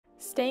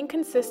Staying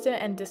consistent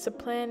and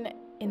disciplined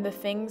in the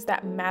things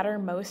that matter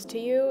most to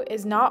you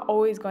is not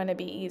always going to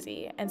be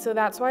easy. And so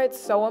that's why it's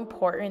so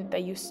important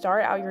that you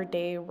start out your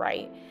day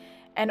right.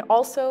 And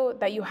also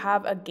that you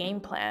have a game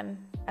plan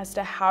as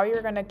to how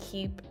you're going to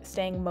keep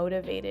staying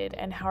motivated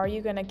and how are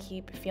you going to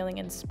keep feeling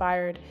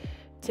inspired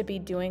to be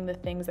doing the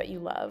things that you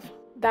love.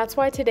 That's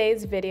why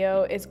today's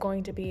video is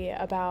going to be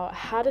about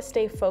how to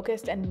stay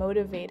focused and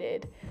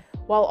motivated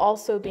while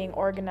also being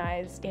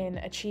organized in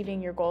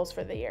achieving your goals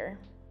for the year.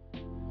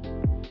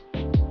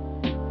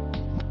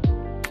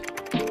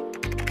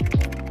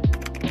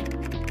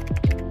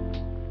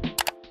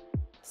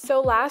 So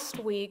last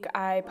week,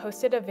 I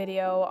posted a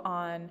video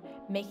on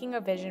making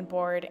a vision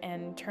board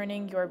and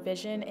turning your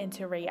vision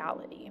into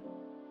reality.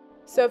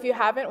 So if you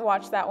haven't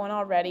watched that one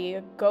already,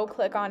 go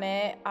click on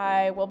it.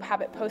 I will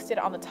have it posted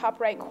on the top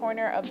right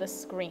corner of the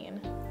screen.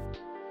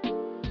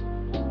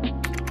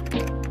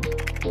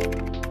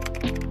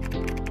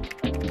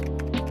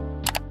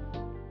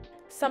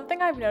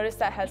 Something I've noticed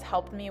that has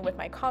helped me with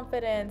my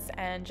confidence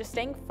and just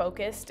staying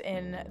focused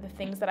in the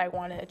things that I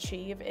want to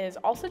achieve is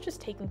also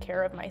just taking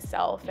care of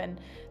myself and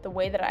the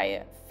way that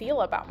I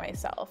feel about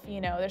myself.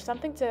 You know, there's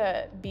something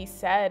to be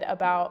said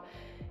about,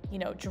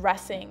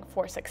 dressing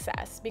for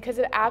success, because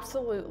it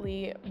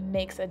absolutely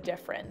makes a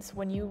difference.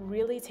 When you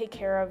really take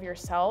care of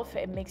yourself,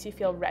 it makes you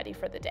feel ready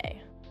for the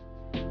day.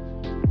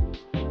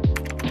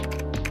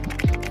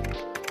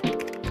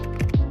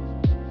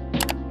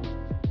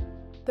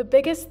 The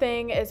biggest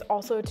thing is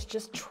also to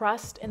just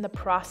trust in the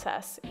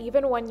process,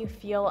 even when you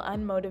feel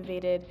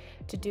unmotivated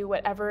to do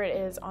whatever it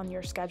is on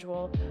your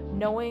schedule,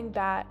 knowing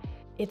that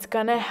it's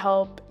gonna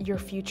help your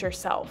future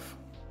self.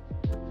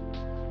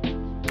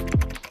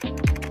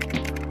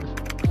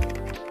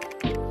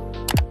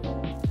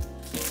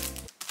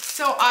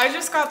 So I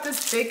just got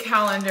this big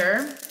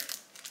calendar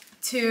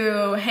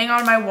to hang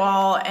on my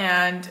wall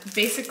and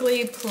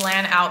basically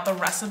plan out the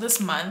rest of this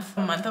month,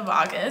 the month of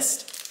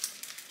August.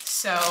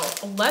 So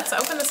let's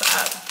open this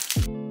up.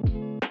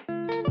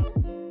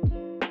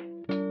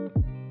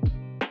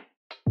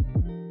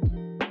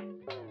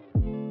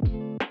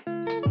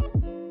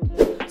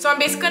 So I'm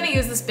basically gonna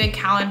use this big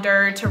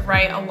calendar to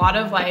write a lot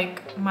of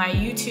my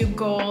YouTube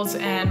goals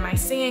and my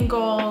singing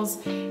goals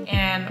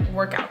and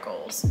workout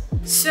goals.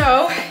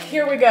 So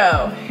here we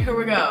go,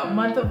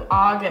 month of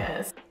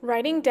August.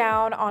 Writing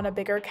down on a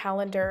bigger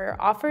calendar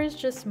offers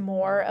just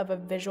more of a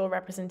visual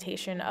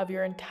representation of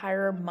your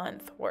entire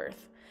month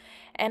worth.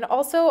 And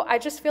also, I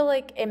just feel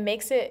like it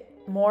makes it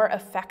more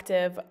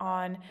effective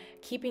on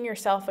keeping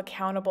yourself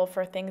accountable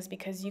for things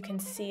because you can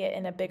see it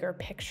in a bigger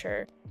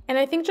picture. And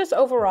I think just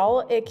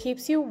overall, it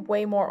keeps you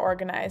way more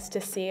organized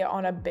to see it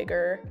on a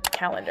bigger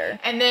calendar.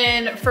 And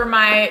then for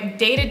my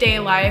day-to-day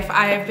life,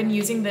 I've been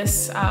using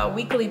this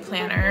weekly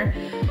planner.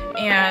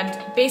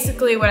 And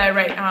basically what I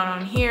write down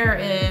on here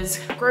is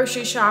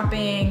grocery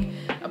shopping,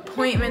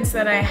 appointments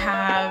that I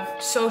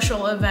have,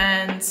 social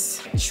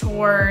events,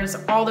 chores,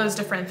 all those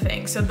different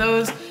things. So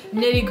those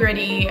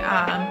nitty-gritty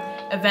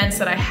events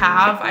that I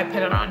have, I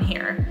put it on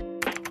here.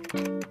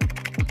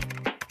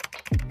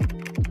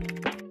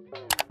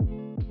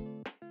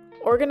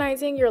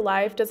 Organizing your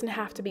life doesn't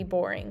have to be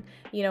boring.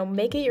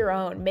 Make it your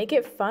own, make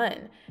it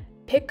fun.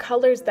 Pick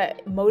colors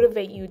that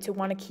motivate you to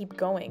want to keep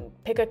going.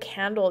 Pick a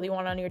candle you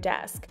want on your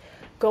desk.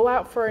 Go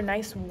out for a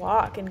nice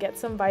walk and get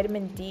some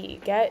vitamin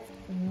D. Get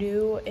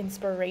new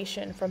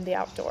inspiration from the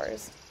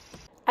outdoors.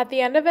 At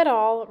the end of it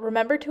all,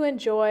 remember to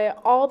enjoy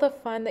all the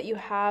fun that you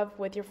have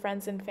with your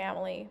friends and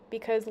family,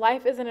 because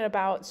life isn't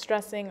about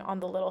stressing on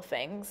the little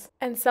things.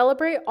 And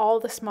celebrate all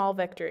the small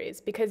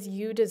victories because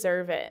you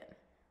deserve it.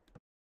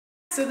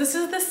 So this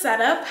is the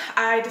setup.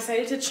 I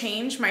decided to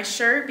change my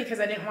shirt because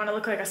I didn't want to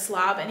look like a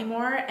slob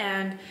anymore.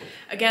 And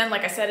again,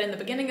 like I said in the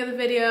beginning of the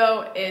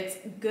video, it's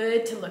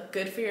good to look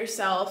good for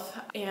yourself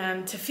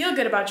and to feel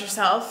good about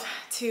yourself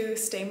to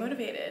stay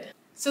motivated.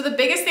 So the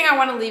biggest thing I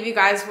want to leave you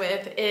guys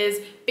with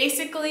is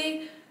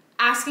basically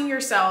asking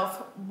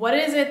yourself, what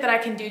is it that I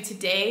can do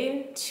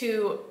today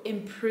to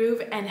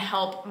improve and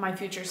help my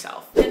future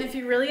self? And if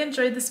you really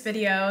enjoyed this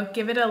video,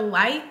 give it a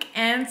like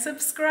and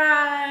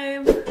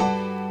subscribe.